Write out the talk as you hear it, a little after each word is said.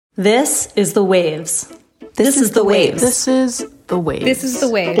This is The Waves. This is The Waves. This is The Waves. This is The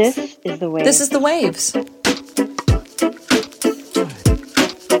Waves. This is The Waves. This is The Waves.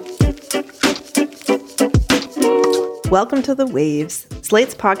 Welcome to The Waves,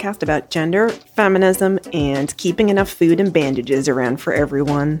 Slate's podcast about gender, feminism, and keeping enough food and bandages around for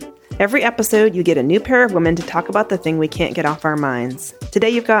everyone. Every episode, you get a new pair of women to talk about the thing we can't get off our minds.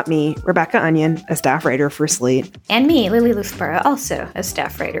 Today, you've got me, Rebecca Onion, a staff writer for Slate. And me, Lily Loofborough, also a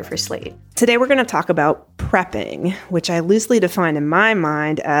staff writer for Slate. Today, we're going to talk about prepping, which I loosely define in my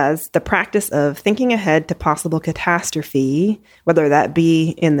mind as the practice of thinking ahead to possible catastrophe, whether that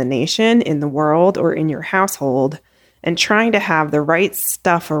be in the nation, in the world, or in your household, and trying to have the right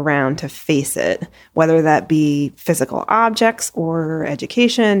stuff around to face it, whether that be physical objects or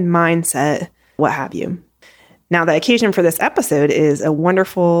education, mindset, what have you. Now, the occasion for this episode is a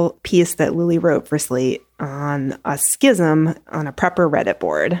wonderful piece that Lily wrote for Slate on a schism on a prepper Reddit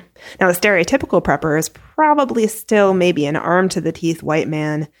board. Now, the stereotypical prepper is probably still maybe an armed-to-the-teeth white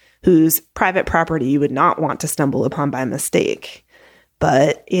man whose private property you would not want to stumble upon by mistake.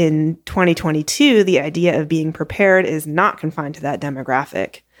 But in 2022, the idea of being prepared is not confined to that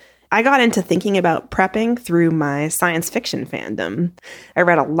demographic. I got into thinking about prepping through my science fiction fandom. I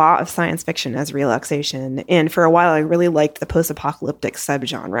read a lot of science fiction as relaxation, and for a while I really liked the post-apocalyptic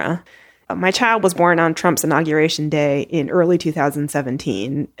subgenre. My child was born on Trump's inauguration day in early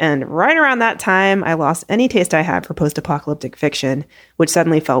 2017, and right around that time, I lost any taste I had for post-apocalyptic fiction, which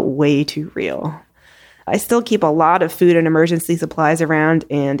suddenly felt way too real. I still keep a lot of food and emergency supplies around,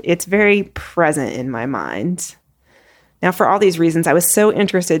 and it's very present in my mind. Now, for all these reasons, I was so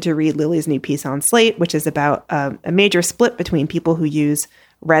interested to read Lily's new piece on Slate, which is about a major split between people who use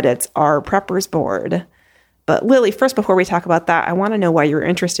Reddit's Our Preppers board. But Lily, first, before we talk about that, I want to know why you're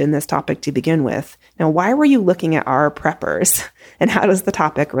interested in this topic to begin with. Now, why were you looking at Our Preppers, and how does the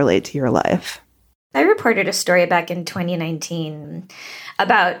topic relate to your life? I reported a story back in 2019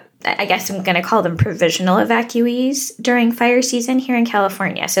 about, I guess I'm going to call them provisional evacuees during fire season here in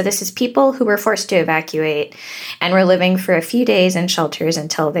California. So this is people who were forced to evacuate and were living for a few days in shelters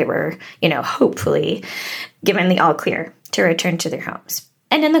until they were, hopefully given the all clear to return to their homes.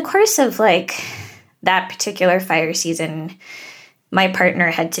 And in the course of that particular fire season, my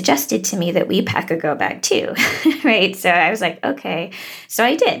partner had suggested to me that we pack a go bag too, right? So I was like, okay. So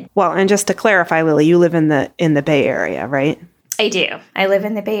I did. Well, and just to clarify, Lily, you live in the Bay Area, right? I do. I live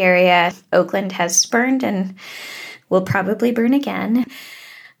in the Bay Area. Oakland has burned and will probably burn again.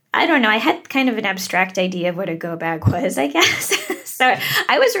 I don't know. I had kind of an abstract idea of what a go bag was, I guess. So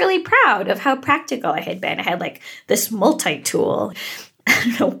I was really proud of how practical I had been. I had this multi-tool,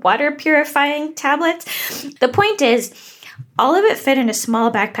 water purifying tablets. The point is, all of it fit in a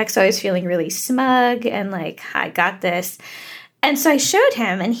small backpack, so I was feeling really smug and I got this. And so I showed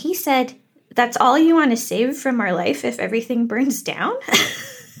him, and he said, "That's all you want to save from our life if everything burns down?"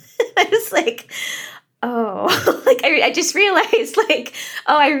 I was like, oh, I just realized,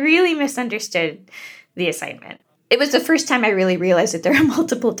 I really misunderstood the assignment. It was the first time I really realized that there are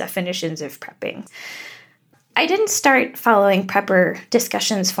multiple definitions of prepping. I didn't start following prepper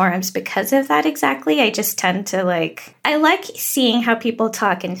discussions forums because of that exactly. I just tend to I like seeing how people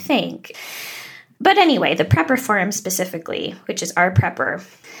talk and think. But anyway, the prepper forum specifically, which is Our Prepper,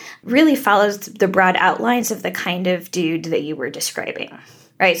 really follows the broad outlines of the kind of dude that you were describing,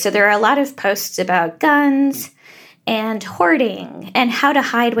 right? So there are a lot of posts about guns and hoarding and how to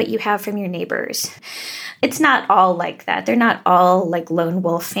hide what you have from your neighbors. It's not all like that. They're not all lone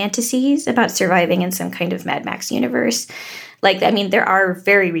wolf fantasies about surviving in some kind of Mad Max universe. There are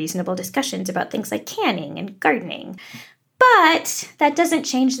very reasonable discussions about things like canning and gardening. But that doesn't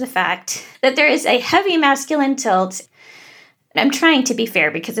change the fact that there is a heavy masculine tilt. I'm trying to be fair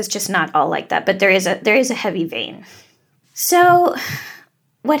because it's just not all like that, but there is a heavy vein. So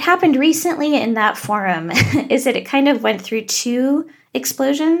what happened recently in that forum is that it kind of went through two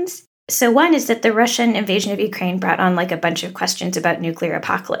explosions. So one is that the Russian invasion of Ukraine brought on a bunch of questions about nuclear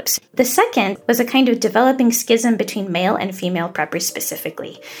apocalypse. The second was a kind of developing schism between male and female preppers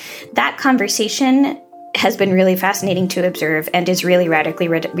specifically. That conversation has been really fascinating to observe and is really radically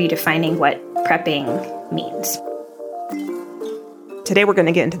redefining what prepping means. Today we're going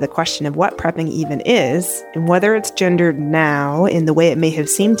to get into the question of what prepping even is and whether it's gendered now in the way it may have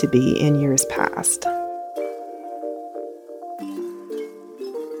seemed to be in years past.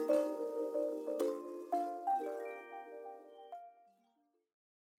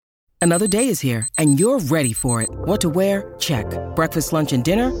 Another day is here, and you're ready for it. What to wear? Check. Breakfast, lunch, and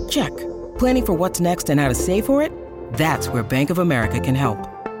dinner? Check. Planning for what's next and how to save for it? That's where Bank of America can help.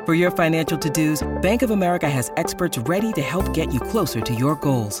 For your financial to-dos, Bank of America has experts ready to help get you closer to your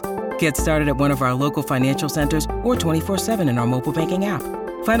goals. Get started at one of our local financial centers or 24/7 in our mobile banking app.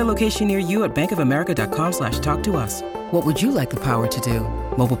 Find a location near you at bankofamerica.com/talktous. What would you like the power to do?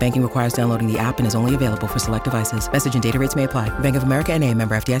 Mobile banking requires downloading the app and is only available for select devices. Message and data rates may apply. Bank of America N.A.,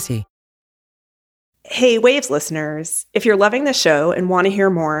 member FDIC. Hey, Waves listeners, if you're loving the show and want to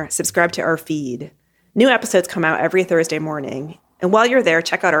hear more, subscribe to our feed. New episodes come out every Thursday morning. And while you're there,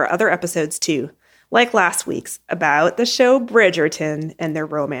 check out our other episodes too, like last week's about the show Bridgerton and their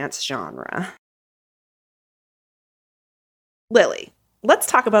romance genre. Lily, let's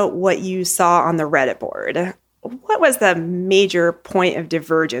talk about what you saw on the Reddit board. What was the major point of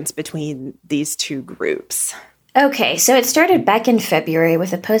divergence between these two groups? Okay, so it started back in February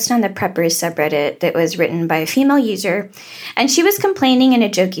with a post on the Preppers subreddit that was written by a female user, and she was complaining in a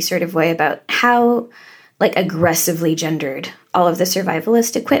jokey sort of way about how, aggressively gendered all of the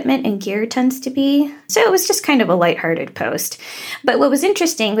survivalist equipment and gear tends to be. So it was just kind of a lighthearted post. But what was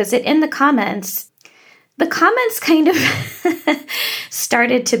interesting was that in the comments kind of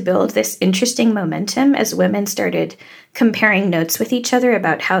started to build this interesting momentum as women started comparing notes with each other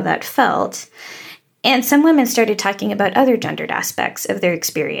about how that felt. And some women started talking about other gendered aspects of their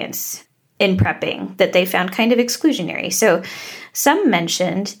experience in prepping that they found kind of exclusionary. So some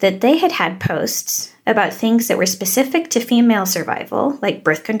mentioned that they had had posts about things that were specific to female survival, like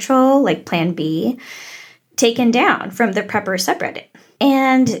birth control, like Plan B, taken down from the Prepper subreddit.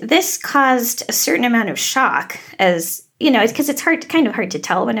 And this caused a certain amount of shock as, because it's kind of hard to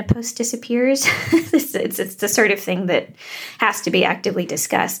tell when a post disappears. it's the sort of thing that has to be actively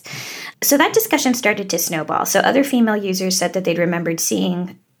discussed. So that discussion started to snowball. So other female users said that they'd remembered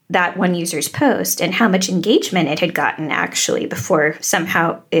seeing that one user's post and how much engagement it had gotten actually before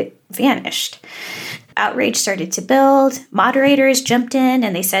somehow it vanished. Outrage started to build. Moderators jumped in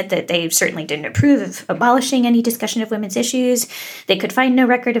and they said that they certainly didn't approve of abolishing any discussion of women's issues. They could find no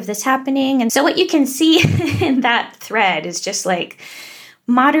record of this happening. And so what you can see in that thread is just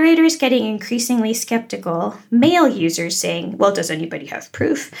moderators getting increasingly skeptical, male users saying, well, does anybody have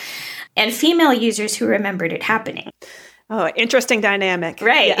proof? And female users who remembered it happening. Oh, interesting dynamic.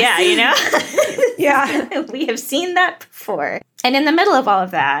 Right, yes. Yeah. Yeah. We have seen that before. And in the middle of all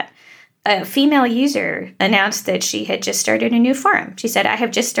of that, a female user announced that she had just started a new forum. She said, I have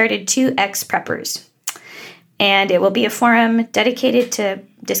just started 2X Preppers, and it will be a forum dedicated to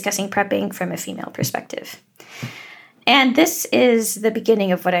discussing prepping from a female perspective. And this is the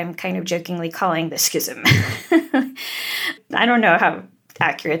beginning of what I'm kind of jokingly calling the schism. I don't know how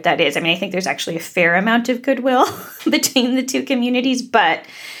accurate that is. I mean, I think there's actually a fair amount of goodwill between the two communities, but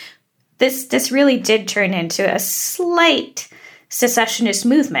this really did turn into a slight secessionist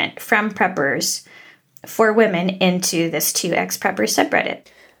movement from preppers for women into this 2X Prepper subreddit.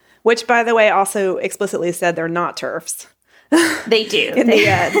 Which, by the way, also explicitly said they're not TERFs. They do.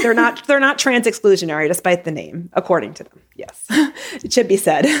 They're not trans exclusionary, despite the name, according to them. Yes, it should be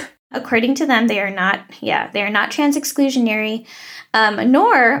said. According to them, they are not trans exclusionary,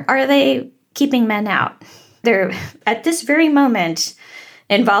 nor are they keeping men out. They're, at this very moment,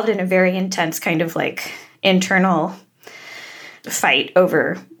 involved in a very intense kind of internal fight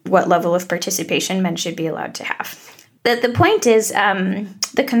over what level of participation men should be allowed to have. The point is,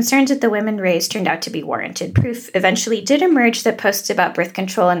 the concerns that the women raised turned out to be warranted. Proof eventually did emerge that posts about birth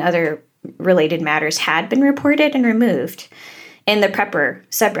control and other related matters had been reported and removed in the Prepper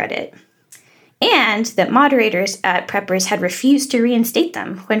subreddit, and that moderators at Preppers had refused to reinstate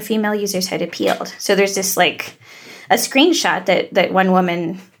them when female users had appealed. So there's this a screenshot that one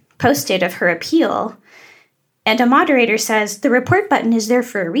woman posted of her appeal, and a moderator says, the report button is there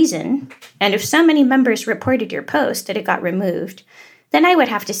for a reason, and if so many members reported your post that it got removed, then I would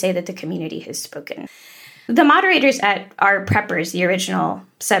have to say that the community has spoken. The moderators at our Preppers, the original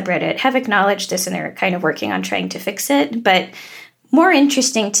subreddit, have acknowledged this and they're kind of working on trying to fix it, but more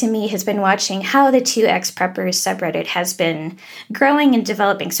interesting to me has been watching how the 2X Preppers subreddit has been growing and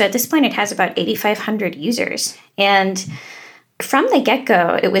developing. So at this point, it has about 8,500 users, and from the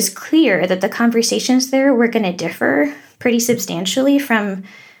get-go, it was clear that the conversations there were going to differ pretty substantially from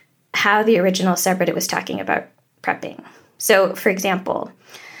how the original subreddit was talking about prepping. So, for example,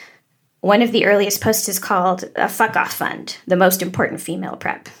 one of the earliest posts is called a fuck-off fund, the most important female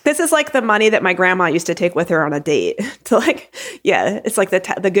prep. This is like the money that my grandma used to take with her on a date. It's like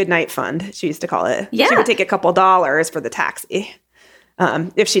the good night fund, she used to call it. Yeah. She would take a couple dollars for the taxi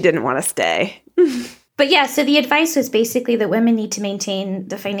if she didn't want to stay. But yeah, so the advice was basically that women need to maintain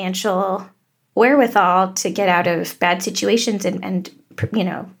the financial wherewithal to get out of bad situations and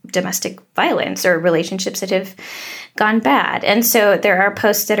domestic violence or relationships that have gone bad. And so there are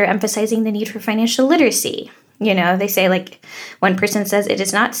posts that are emphasizing the need for financial literacy. They say, like, one person says it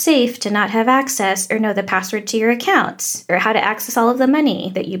is not safe to not have access or know the password to your accounts or how to access all of the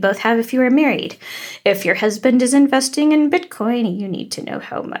money that you both have if you are married. If your husband is investing in Bitcoin, you need to know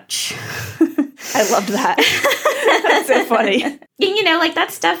how much. I loved that. That's so funny.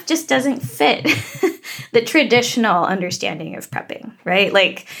 That stuff just doesn't fit the traditional understanding of prepping, right?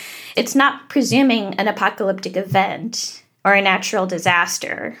 Like, it's not presuming an apocalyptic event or a natural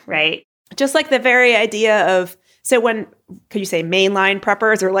disaster, right? Just like the very idea of, so when, could you say mainline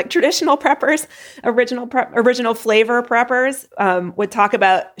preppers or like traditional preppers, original flavor preppers would talk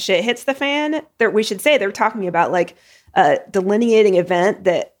about shit hits the fan, we should say they're talking about like a delineating event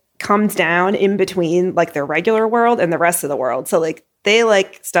that comes down in between like their regular world and the rest of the world. So like they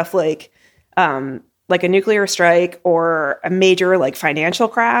like stuff like a nuclear strike or a major like financial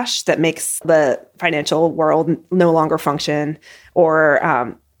crash that makes the financial world no longer function,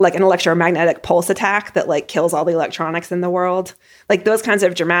 or like an electromagnetic pulse attack that like kills all the electronics in the world, like those kinds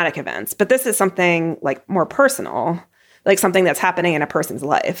of dramatic events. But this is something like more personal, like something that's happening in a person's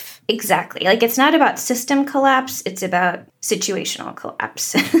life. Exactly. Like, it's not about system collapse. It's about situational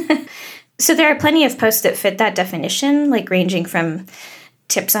collapse. So there are plenty of posts that fit that definition, like ranging from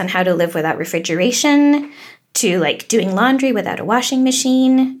tips on how to live without refrigeration to like doing laundry without a washing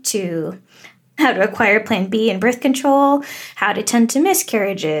machine to how to acquire Plan B and birth control, how to tend to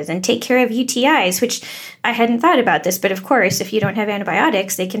miscarriages and take care of UTIs, which I hadn't thought about this. But of course, if you don't have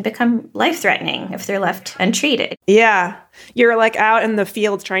antibiotics, they can become life-threatening if they're left untreated. Yeah. You're like out in the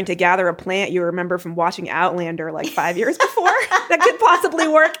fields trying to gather a plant you remember from watching Outlander like 5 years before that could possibly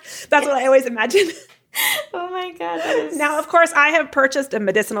work. That's what I always imagine. Oh my God. That is... Now, of course, I have purchased a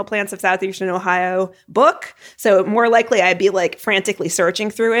Medicinal Plants of Southeastern Ohio book. So more likely I'd be like frantically searching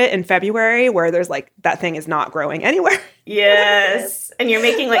through it in February where there's like that thing is not growing anywhere. Yes. And you're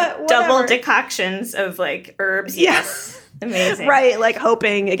making like double decoctions of like herbs. Yes. Amazing. Right. Like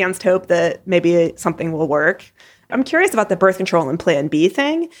hoping against hope that maybe something will work. I'm curious about the birth control and Plan B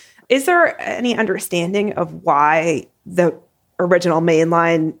thing. Is there any understanding of why the original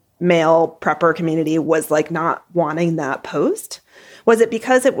mainline male prepper community was like not wanting that post? Was it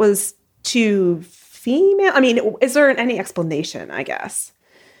because it was too female? I mean, is there any explanation, I guess?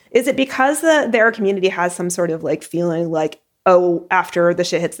 Is it because their community has some sort of like feeling like, oh, after the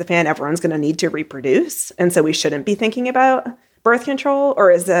shit hits the fan, everyone's going to need to reproduce, and so we shouldn't be thinking about birth control?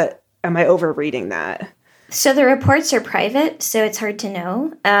 Or am I overreading that? So the reports are private, so it's hard to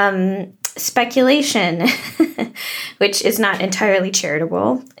know. Speculation, which is not entirely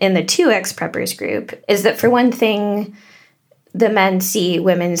charitable, in the 2X preppers group is that, for one thing, the men see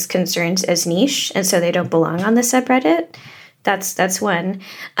women's concerns as niche, and so they don't belong on the subreddit. That's one.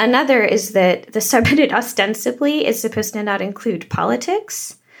 Another is that the subreddit ostensibly is supposed to not include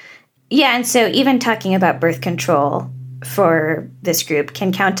politics. Yeah, and so even talking about birth control for this group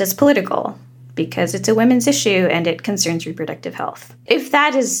can count as political, because it's a women's issue and it concerns reproductive health. If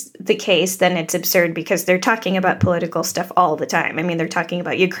that is the case, then it's absurd because they're talking about political stuff all the time. I mean, they're talking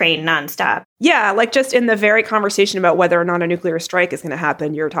about Ukraine nonstop. Yeah, like just in the very conversation about whether or not a nuclear strike is going to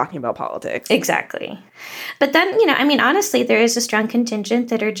happen, you're talking about politics. Exactly. But then, honestly, there is a strong contingent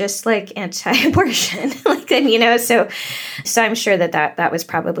that are just like anti-abortion. So I'm sure that was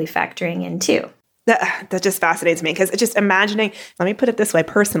probably factoring in too. That just fascinates me, because it's just imagining, let me put it this way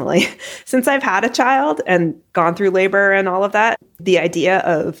personally, since I've had a child and gone through labor and all of that, the idea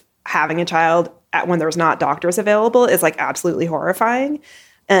of having a child when there's not doctors available is like absolutely horrifying.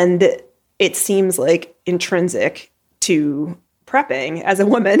 And it seems like intrinsic to prepping as a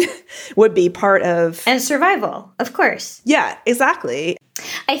woman would be part of... And survival, of course. Yeah, exactly.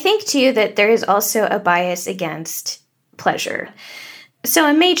 I think too that there is also a bias against pleasure. So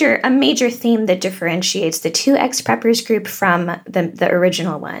a major theme that differentiates the 2X preppers group from the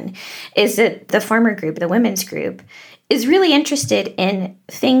original one is that the former group, the women's group, is really interested in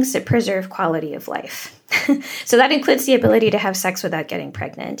things that preserve quality of life. So that includes the ability to have sex without getting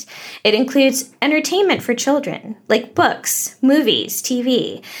pregnant. It includes entertainment for children, like books, movies,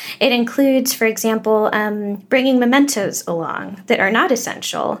 TV. It includes, for example, bringing mementos along that are not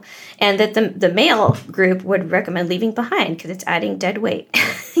essential and that the male group would recommend leaving behind because it's adding dead weight.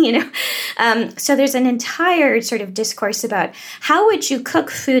 So there's an entire sort of discourse about how would you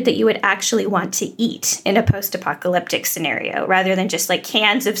cook food that you would actually want to eat in a post-apocalyptic scenario, rather than just like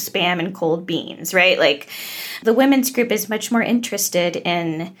cans of Spam and cold beans, right? Like the women's group is much more interested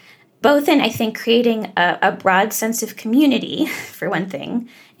in both in, I think, creating a broad sense of community, for one thing,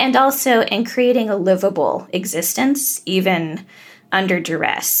 and also in creating a livable existence, even under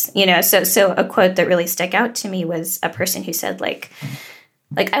duress, so a quote that really stuck out to me was a person who said like,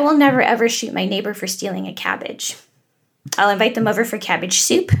 I will never ever shoot my neighbor for stealing a cabbage. I'll invite them over for cabbage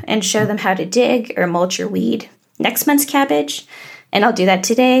soup and show them how to dig or mulch or weed next month's cabbage. And I'll do that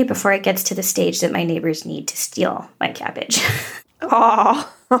today before it gets to the stage that my neighbors need to steal my cabbage. Oh,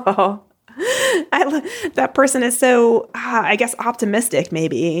 that person is so, I guess, optimistic,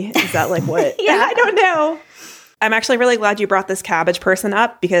 maybe. Is that like what? Yeah. I don't know. I'm actually really glad you brought this cabbage person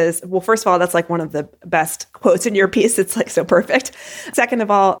up because, well, first of all, that's like one of the best quotes in your piece. It's like so perfect. Second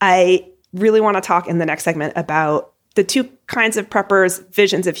of all, I really want to talk in the next segment about the two kinds of preppers'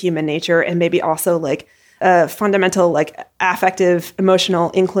 visions of human nature, and maybe also like a fundamental like affective,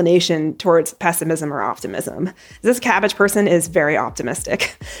 emotional inclination towards pessimism or optimism. This cabbage person is very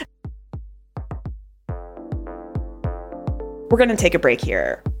optimistic. We're going to take a break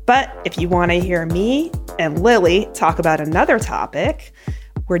here. But if you want to hear me and Lily talk about another topic,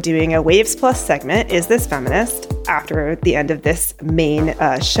 we're doing a Waves Plus segment, Is This Feminist?, after the end of this main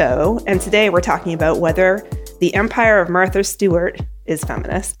show. And today we're talking about whether the Empire of Martha Stewart is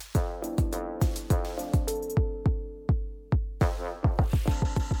feminist.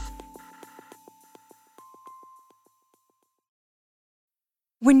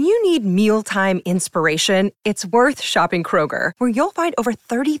 When you need mealtime inspiration, it's worth shopping Kroger, where you'll find over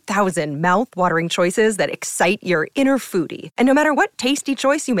 30,000 mouth-watering choices that excite your inner foodie. And no matter what tasty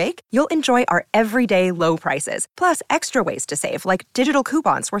choice you make, you'll enjoy our everyday low prices, plus extra ways to save, like digital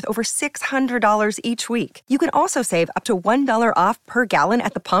coupons worth over $600 each week. You can also save up to $1 off per gallon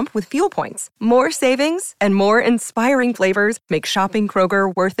at the pump with fuel points. More savings and more inspiring flavors make shopping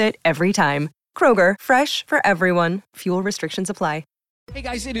Kroger worth it every time. Kroger, fresh for everyone. Fuel restrictions apply. Hey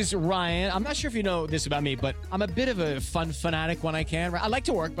guys, it is Ryan. I'm not sure if you know this about me, but I'm a bit of a fun fanatic when I can. I like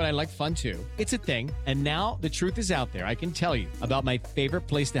to work, but I like fun too. It's a thing. And now the truth is out there. I can tell you about my favorite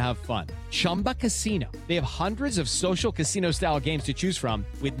place to have fun. Chumba Casino. They have hundreds of social casino style games to choose from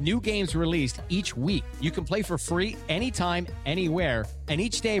with new games released each week. You can play for free anytime, anywhere. And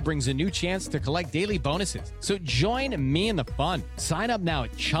each day brings a new chance to collect daily bonuses. So join me in the fun. Sign up now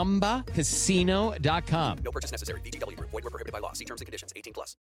at ChumbaCasino.com. No purchase necessary. VGW. Void where prohibited by law. See terms and conditions.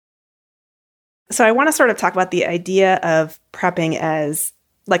 18+. So I want to sort of talk about the idea of prepping as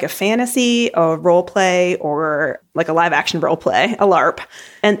like a fantasy, a role play, or like a live action role play, a LARP.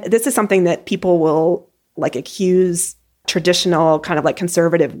 And this is something that people will like accuse traditional kind of like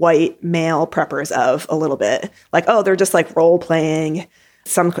conservative white male preppers of a little bit. Like, oh, they're just like role playing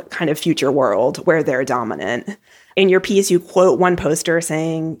some kind of future world where they're dominant. In your piece, you quote one poster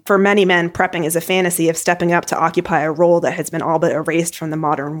saying, "For many men, prepping is a fantasy of stepping up to occupy a role that has been all but erased from the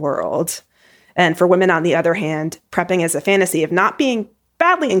modern world. And for women, on the other hand, prepping is a fantasy of not being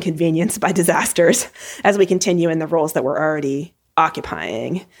badly inconvenienced by disasters as we continue in the roles that we're already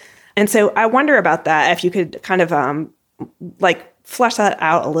occupying." And so I wonder about that, if you could kind of like flesh that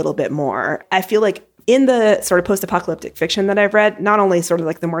out a little bit more. I feel like in the sort of post-apocalyptic fiction that I've read, not only sort of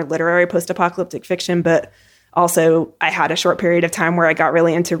like the more literary post-apocalyptic fiction, but also I had a short period of time where I got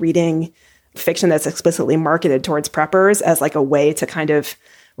really into reading fiction that's explicitly marketed towards preppers as like a way to kind of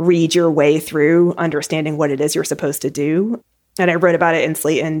read your way through understanding what it is you're supposed to do. And I wrote about it in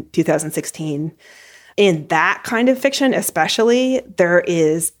Slate in 2016. In that kind of fiction, especially, there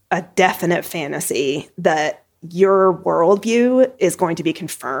is a definite fantasy that your worldview is going to be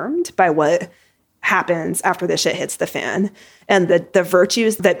confirmed by what happens after the shit hits the fan. And the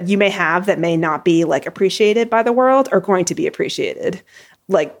virtues that you may have that may not be like appreciated by the world are going to be appreciated.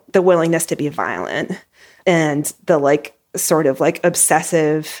 Like the willingness to be violent and the like sort of like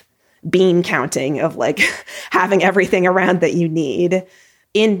obsessive bean counting of like having everything around that you need.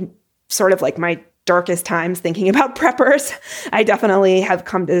 In sort of like my darkest times thinking about preppers, I definitely have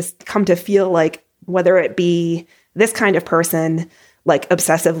come to feel like whether it be this kind of person like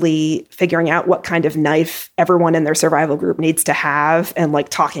obsessively figuring out what kind of knife everyone in their survival group needs to have and like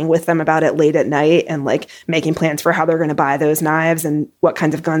talking with them about it late at night and like making plans for how they're going to buy those knives and what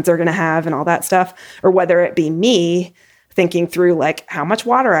kinds of guns they're going to have and all that stuff, or whether it be me thinking through like how much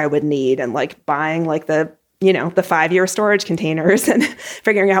water I would need and like buying like the 5-year storage containers and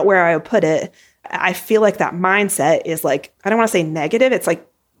figuring out where I would put it. I feel like that mindset is like, I don't want to say negative. It's like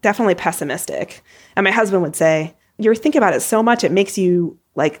definitely pessimistic. And my husband would say, you think about it so much, it makes you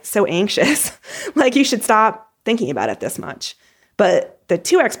like so anxious. Like you should stop thinking about it this much. But the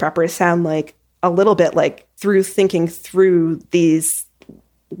 2X preppers sound like a little bit like through thinking through these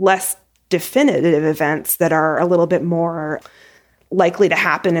less definitive events that are a little bit more likely to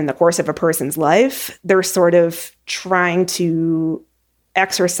happen in the course of a person's life. They're sort of trying to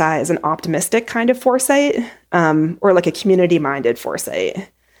exercise an optimistic kind of foresight, or like a community-minded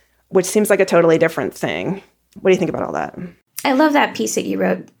foresight, which seems like a totally different thing. What do you think about all that? I love that piece that you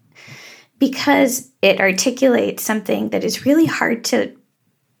wrote because it articulates something that is really hard to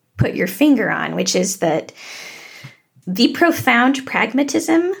put your finger on, which is that the profound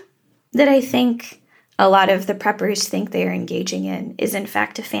pragmatism that I think a lot of the preppers think they are engaging in is in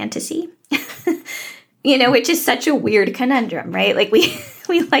fact a fantasy, which is such a weird conundrum, right? Like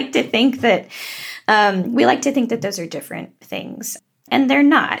we like to think that those are different things, and they're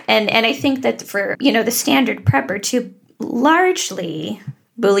not. And I think that for, the standard prepper too largely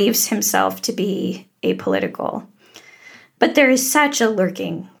believes himself to be apolitical, but there is such a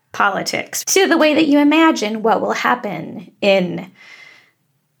lurking politics to the way that you imagine what will happen in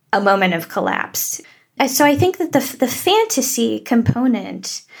a moment of collapse. So I think that the fantasy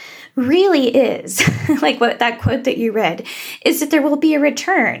component really is, like what that quote that you read, is that there will be a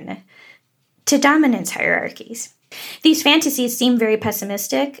return to dominance hierarchies. These fantasies seem very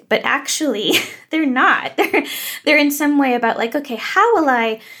pessimistic, but actually they're not. They're in some way about like, okay, how will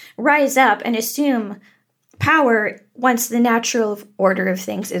I rise up and assume power once the natural order of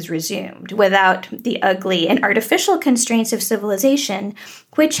things is resumed without the ugly and artificial constraints of civilization,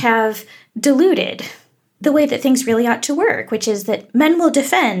 which have diluted the way that things really ought to work, which is that men will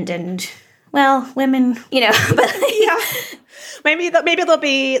defend and, well, women, but yeah. Maybe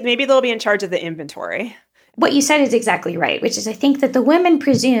they'll be in charge of the inventory. What you said is exactly right, which is I think that the women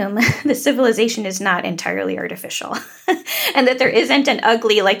presume the civilization is not entirely artificial and that there isn't an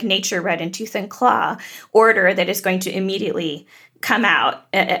ugly, like nature red in tooth and claw order that is going to immediately come out,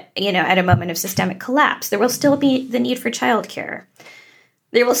 at a moment of systemic collapse. There will still be the need for childcare.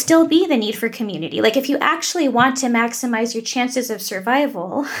 There will still be the need for community. Like if you actually want to maximize your chances of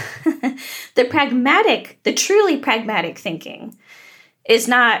survival, the truly pragmatic thinking is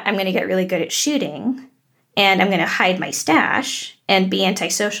not, I'm going to get really good at shooting and I'm going to hide my stash and be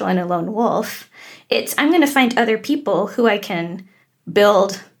antisocial and a lone wolf. It's, I'm going to find other people who I can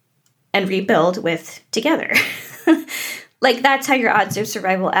build and rebuild with together. Like that's how your odds of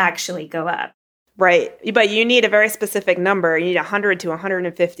survival actually go up. Right. But you need a very specific number. You need 100 to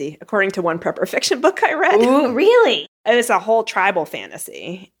 150, according to one prepper fiction book I read. Ooh, really? It's a whole tribal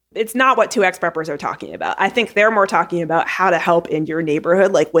fantasy. It's not what 2X preppers are talking about. I think they're more talking about how to help in your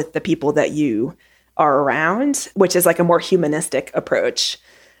neighborhood, like with the people that you are around, which is like a more humanistic approach.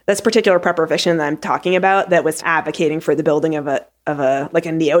 This particular prepper fiction that I'm talking about that was advocating for the building of a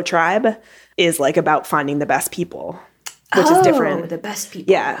neo tribe is like about finding the best people, which is different. The best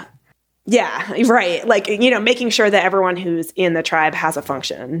people. Yeah. Yeah, right. Like, making sure that everyone who's in the tribe has a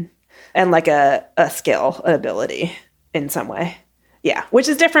function and like a skill, an ability in some way. Yeah, which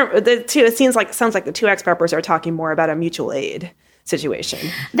is different. It sounds like the 2X preppers are talking more about a mutual aid situation.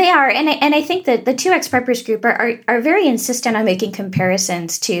 They are. And I think that the 2X preppers group are very insistent on making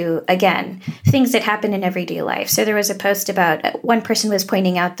comparisons to, again, things that happen in everyday life. So there was a post about, one person was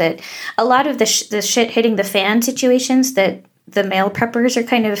pointing out that a lot of the shit hitting the fan situations that the male preppers are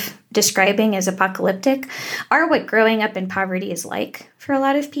kind of describing as apocalyptic are what growing up in poverty is like for a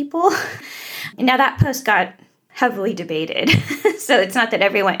lot of people. Now that post got heavily debated. So it's not that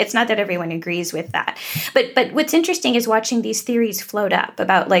everyone agrees with that. But what's interesting is watching these theories float up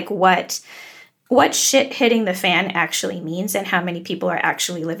about like what shit hitting the fan actually means and how many people are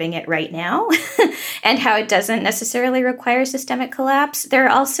actually living it right now and how it doesn't necessarily require systemic collapse. There are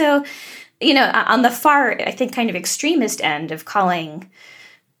also, on the far, I think, kind of extremist end of calling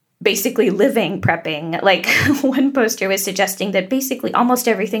basically living prepping, like one poster was suggesting that basically almost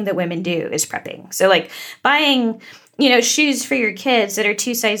everything that women do is prepping. So like buying, shoes for your kids that are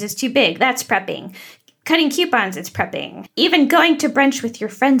 2 sizes too big, that's prepping. Cutting coupons, it's prepping. Even going to brunch with your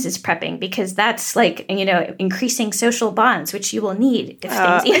friends is prepping because that's like, increasing social bonds, which you will need if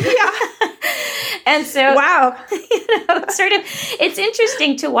things. Yeah. And so, wow, it's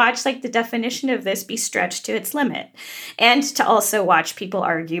interesting to watch like the definition of this be stretched to its limit and to also watch people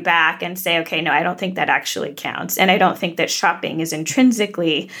argue back and say, okay, no, I don't think that actually counts. And I don't think that shopping is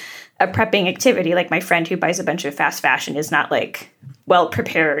intrinsically a prepping activity. Like my friend who buys a bunch of fast fashion is not like well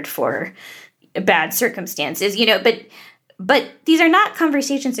prepared for bad circumstances, but these are not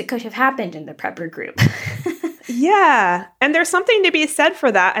conversations that could have happened in the prepper group. Yeah. And there's something to be said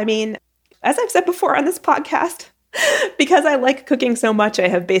for that. I mean, as I've said before on this podcast, because I like cooking so much, I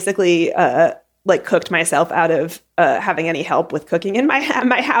have basically cooked myself out of having any help with cooking in my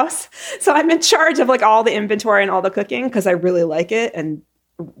house. So I'm in charge of like all the inventory and all the cooking because I really like it and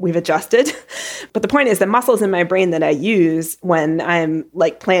we've adjusted. But the point is the muscles in my brain that I use when I'm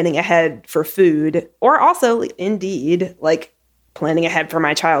like planning ahead for food or also indeed like planning ahead for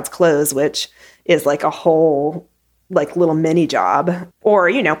my child's clothes, which is like a whole like little mini job, or,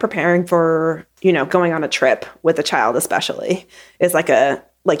 you know, preparing for, you know, going on a trip with a child, especially, is like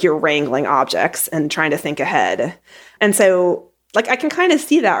you're wrangling objects and trying to think ahead. And so like, I can kind of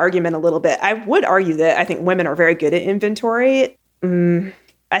see that argument a little bit. I would argue that I think women are very good at inventory.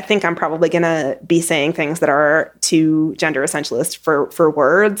 I think I'm probably going to be saying things that are too gender essentialist for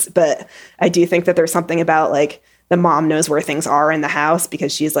words, but I do think that there's something about like the mom knows where things are in the house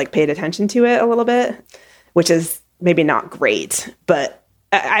because she's like paid attention to it a little bit, which is maybe not great, but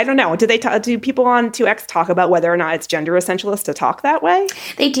I don't know. Do people on 2X talk about whether or not it's gender essentialist to talk that way?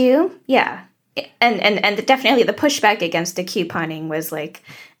 They do, yeah. And definitely the pushback against the couponing was like,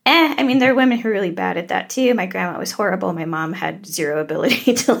 I mean, there are women who are really bad at that too. My grandma was horrible. My mom had zero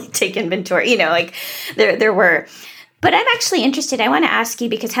ability to like take inventory. You know, like there were. But I'm actually interested. I want to ask you,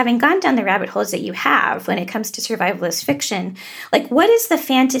 because having gone down the rabbit holes that you have when it comes to survivalist fiction, like what is the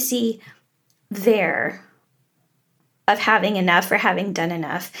fantasy there of having enough or having done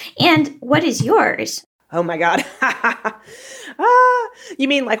enough? And what is yours? Oh my God. You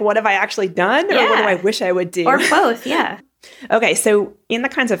mean like, what have I actually done? Or what do I wish I would do? Or both, yeah. Okay, so in the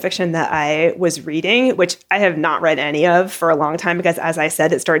kinds of fiction that I was reading, which I have not read any of for a long time, because as I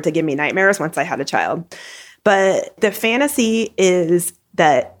said, it started to give me nightmares once I had a child. But the fantasy is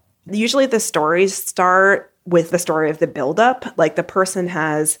that usually the stories start with the story of the buildup. Like the person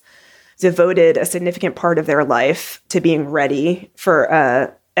has devoted a significant part of their life to being ready for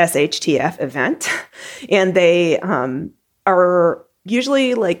a SHTF event. And they are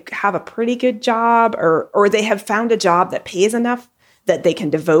usually like have a pretty good job, or they have found a job that pays enough that they can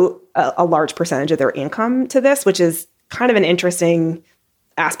devote a large percentage of their income to this, which is kind of an interesting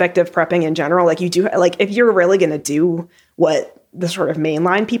aspect of prepping in general. Like you do, like if you're really going to do what the sort of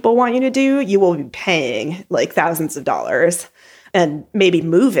mainline people want you to do, you will be paying like thousands of dollars and maybe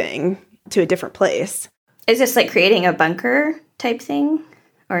moving to a different place. Is this like creating a bunker type thing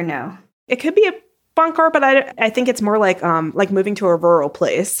or no? It could be a bunker, but I think it's more like moving to a rural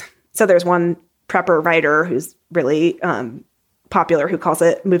place. So there's one prepper writer who's really popular who calls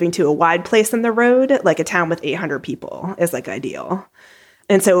it moving to a wide place in the road, like a town with 800 people is like ideal.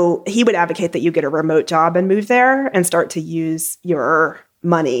 And so he would advocate that you get a remote job and move there and start to use your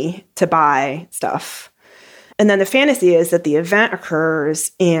money to buy stuff. And then the fantasy is that the event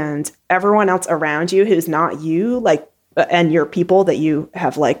occurs and everyone else around you who's not you, like, and your people that you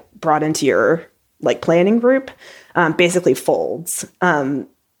have like brought into your like planning group, basically folds.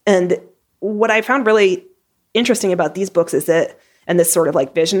 And what I found really interesting about these books is that, and this sort of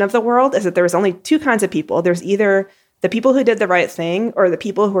like vision of the world, is that there's only two kinds of people. There's either the people who did the right thing or the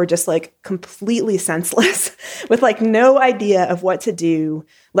people who are just like completely senseless with like no idea of what to do.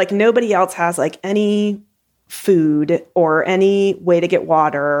 Like nobody else has like any food or any way to get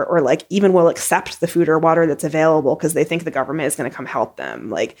water, or like even will accept the food or water that's available because they think the government is going to come help them.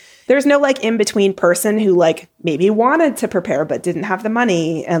 Like there's no like in-between person who like maybe wanted to prepare but didn't have the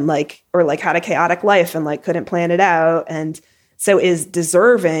money, and like, or like had a chaotic life and like couldn't plan it out, and so is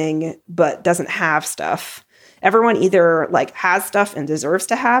deserving but doesn't have stuff. Everyone either like has stuff and deserves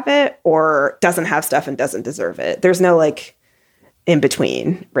to have it, or doesn't have stuff and doesn't deserve it. There's no like in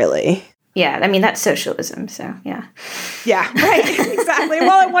between, really. Yeah, I mean, that's socialism, so yeah. Yeah, right, exactly.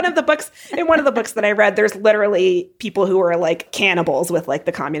 Well, in one of the books that I read, there's literally people who are like cannibals with like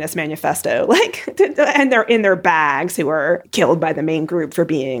the Communist Manifesto, like, and they're in their bags, who are killed by the main group for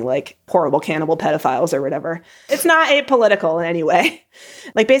being like horrible cannibal pedophiles or whatever. It's not apolitical in any way.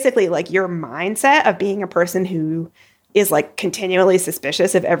 Like basically like your mindset of being a person who is like continually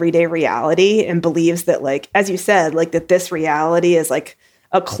suspicious of everyday reality and believes that, like, as you said, like that this reality is like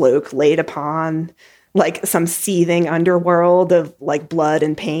a cloak laid upon like some seething underworld of like blood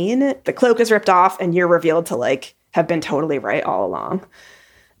and pain. The cloak is ripped off and you're revealed to like have been totally right all along.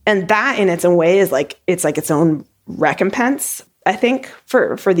 And that in its own way is like, it's like its own recompense, I think,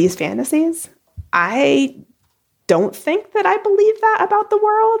 for these fantasies. I don't think that I believe that about the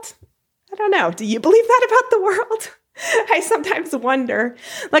world. I don't know. Do you believe that about the world? I sometimes wonder,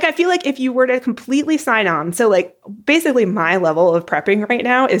 like, I feel like if you were to completely sign on, so like basically my level of prepping right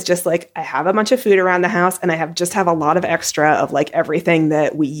now is just like, I have a bunch of food around the house and I have a lot of extra of like everything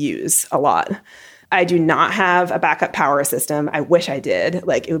that we use a lot. I do not have a backup power system. I wish I did.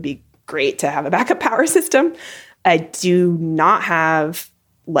 Like, it would be great to have a backup power system. I do not have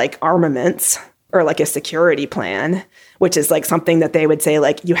like armaments or like a security plan, which is like something that they would say,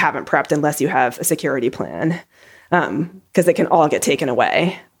 like, you haven't prepped unless you have a security plan. Because it can all get taken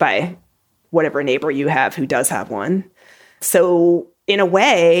away by whatever neighbor you have who does have one. So in a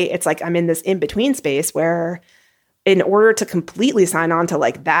way, it's like I'm in this in-between space where in order to completely sign on to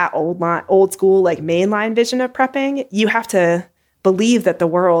like that old school, like mainline vision of prepping, you have to believe that the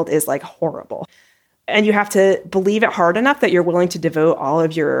world is like horrible. And you have to believe it hard enough that you're willing to devote all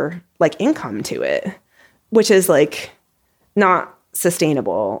of your like income to it, which is like not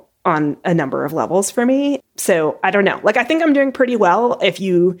sustainable on a number of levels for me. So I don't know. Like, I think I'm doing pretty well if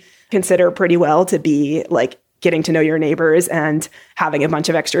you consider pretty well to be like getting to know your neighbors and having a bunch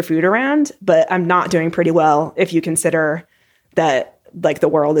of extra food around. But I'm not doing pretty well if you consider that like the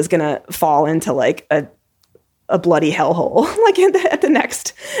world is going to fall into like a bloody hellhole, like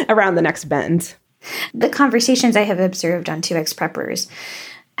around the next bend. The conversations I have observed on 2X Preppers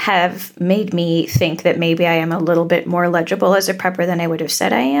have made me think that maybe I am a little bit more legible as a prepper than I would have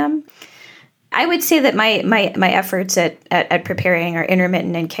said I am. I would say that my efforts at preparing are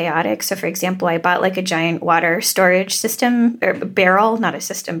intermittent and chaotic. So, for example, I bought like a giant water storage system, or barrel, not a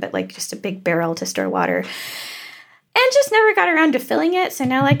system, but like just a big barrel to store water. And just never got around to filling it. So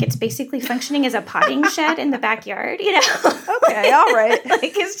now, like, it's basically functioning as a potting shed in the backyard, you know? Okay, all right.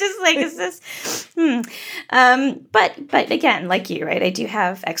 Like, it's just like, is this, But again, like you, right? I do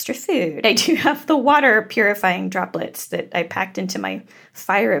have extra food. I do have the water purifying droplets that I packed into my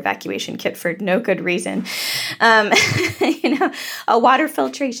fire evacuation kit for no good reason. A water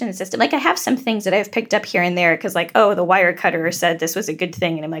filtration system. Like, I have some things that I've picked up here and there because, like, oh, the wire cutter said this was a good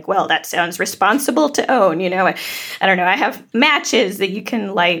thing. And I'm like, well, that sounds responsible to own, you know? I don't know. I have matches that you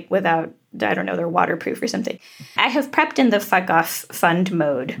can light without, I don't know, they're waterproof or something. I have prepped in the fuck off fund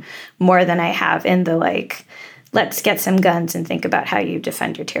mode more than I have in the, like, let's get some guns and think about how you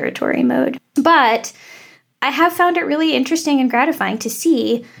defend your territory mode. But I have found it really interesting and gratifying to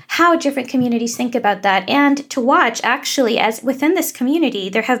see how different communities think about that, and to watch, actually, as within this community,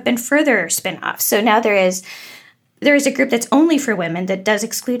 there have been further spin-offs. So now there is a group that's only for women that does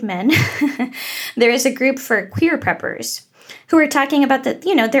exclude men. There is a group for queer preppers who are talking about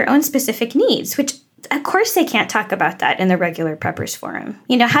their own specific needs, which of course they can't talk about that in the regular preppers forum.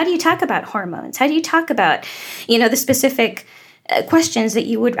 You know, how do you talk about hormones? How do you talk about, the specific questions that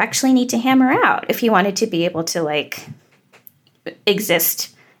you would actually need to hammer out if you wanted to be able to like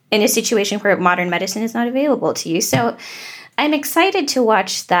exist in a situation where modern medicine is not available to you? So I'm excited to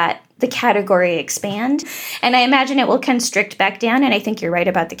watch the category expand, and I imagine it will constrict back down. And I think you're right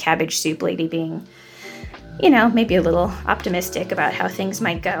about the cabbage soup lady being, maybe a little optimistic about how things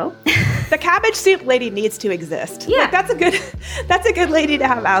might go. The cabbage soup lady needs to exist. Yeah. Like, that's a good lady to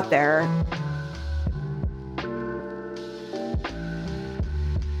have out there.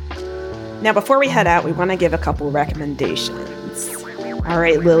 Now, before we head out, we want to give a couple recommendations. All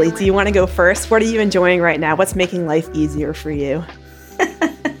right, Lily, do you want to go first? What are you enjoying right now? What's making life easier for you?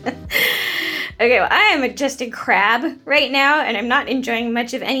 Okay, well, I am just a crab right now, and I'm not enjoying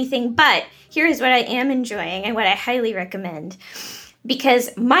much of anything, but here is what I am enjoying and what I highly recommend.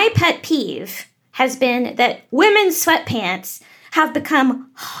 Because my pet peeve has been that women's sweatpants have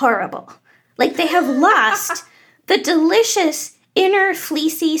become horrible. Like, they have lost the delicious inner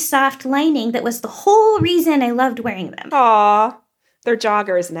fleecy soft lining that was the whole reason I loved wearing them. Aw, they're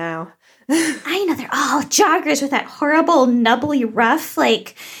joggers now. I know, they're all joggers with that horrible nubbly rough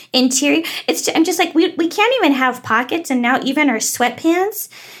like interior. I'm just like, we can't even have pockets, and now even our sweatpants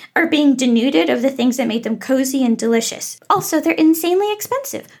are being denuded of the things that made them cozy and delicious. Also, they're insanely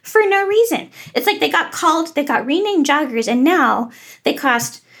expensive for no reason. It's like they got renamed joggers, and now they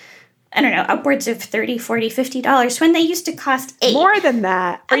cost, I don't know, upwards of $30, $40, $50 when they used to cost $8. More than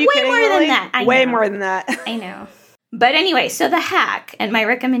that. Are you way kidding, more Lily? than that. I Way know. more than that. I know. But anyway, so the hack and my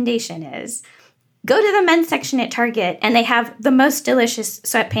recommendation is go to the men's section at Target, and they have the most delicious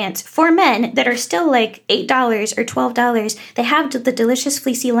sweatpants for men that are still like $8 or $12. They have the delicious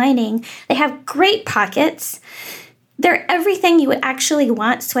fleecy lining. They have great pockets. They're everything you would actually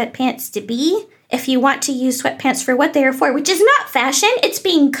want sweatpants to be if you want to use sweatpants for what they are for, which is not fashion. It's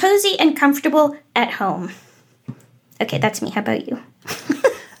being cozy and comfortable at home. Okay, that's me. How about you?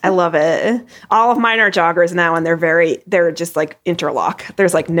 I love it. All of mine are joggers now, and they're just like interlock.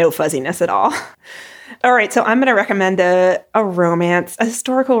 There's like no fuzziness at all. All right, so I'm going to recommend a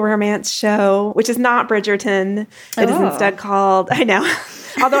historical romance show, which is not Bridgerton. It is instead called, I know,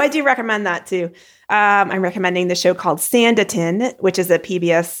 although I do recommend that too. I'm recommending the show called Sanditon, which is a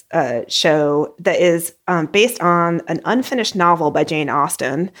PBS show that is based on an unfinished novel by Jane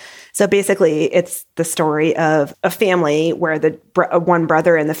Austen. So basically, it's the story of a family where the one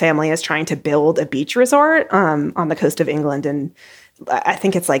brother in the family is trying to build a beach resort on the coast of England. And I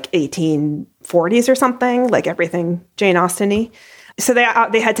think it's like 1840s or something, like everything Jane Austen-y. So they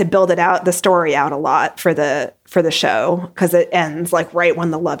had to build the story out a lot for the show, because it ends like right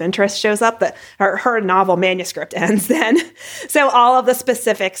when the love interest shows up. That her novel manuscript ends then. So all the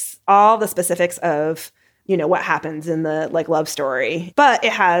specifics of, you know, what happens in the like love story. But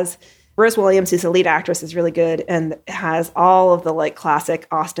it has Rose Williams, who's the lead actress, is really good, and it has all of the like classic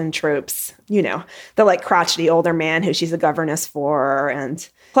Austen tropes, you know, the like crotchety older man who she's a governess for, and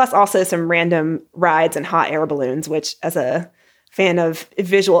plus also some random rides and hot air balloons, which, as a fan of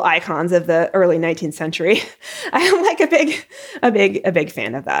visual icons of the early 19th century, I am like a big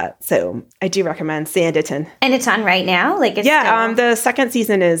fan of that. So I do recommend Sanditon. And it's on right now? Like, it's the second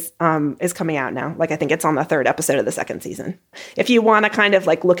season is coming out now. Like, I think it's on the third episode of the second season. If you want to kind of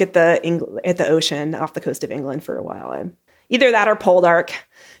like look at the ocean off the coast of England for a while, either that or Poldark.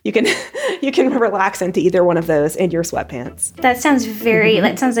 You can relax into either one of those in your sweatpants. That sounds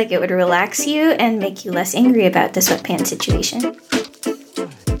that sounds like it would relax you and make you less angry about the sweatpants situation.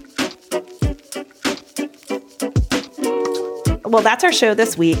 Well, that's our show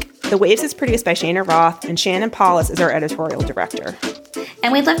this week. The Waves is produced by Shana Roth, and Shannon Paulus is our editorial director.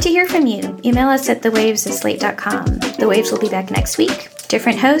 And we'd love to hear from you. Email us at thewaves@slate.com. The Waves will be back next week.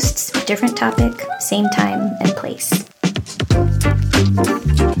 Different hosts, different topic, same time and place.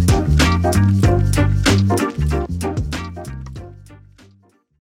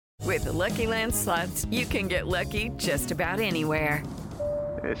 With the Lucky Land Slots, you can get lucky just about anywhere.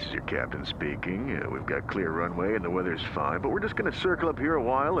 This is your captain speaking. We've got clear runway and the weather's fine, but we're just going to circle up here a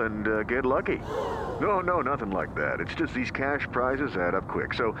while and get lucky. No, nothing like that. It's just these cash prizes add up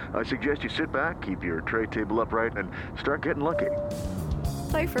quick. So I suggest you sit back, keep your tray table upright, and start getting lucky.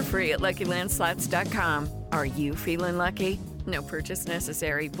 Play for free at LuckyLandSlots.com. Are you feeling lucky? No purchase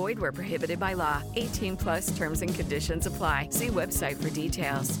necessary. Void where prohibited by law. 18+ terms and conditions apply. See website for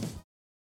details.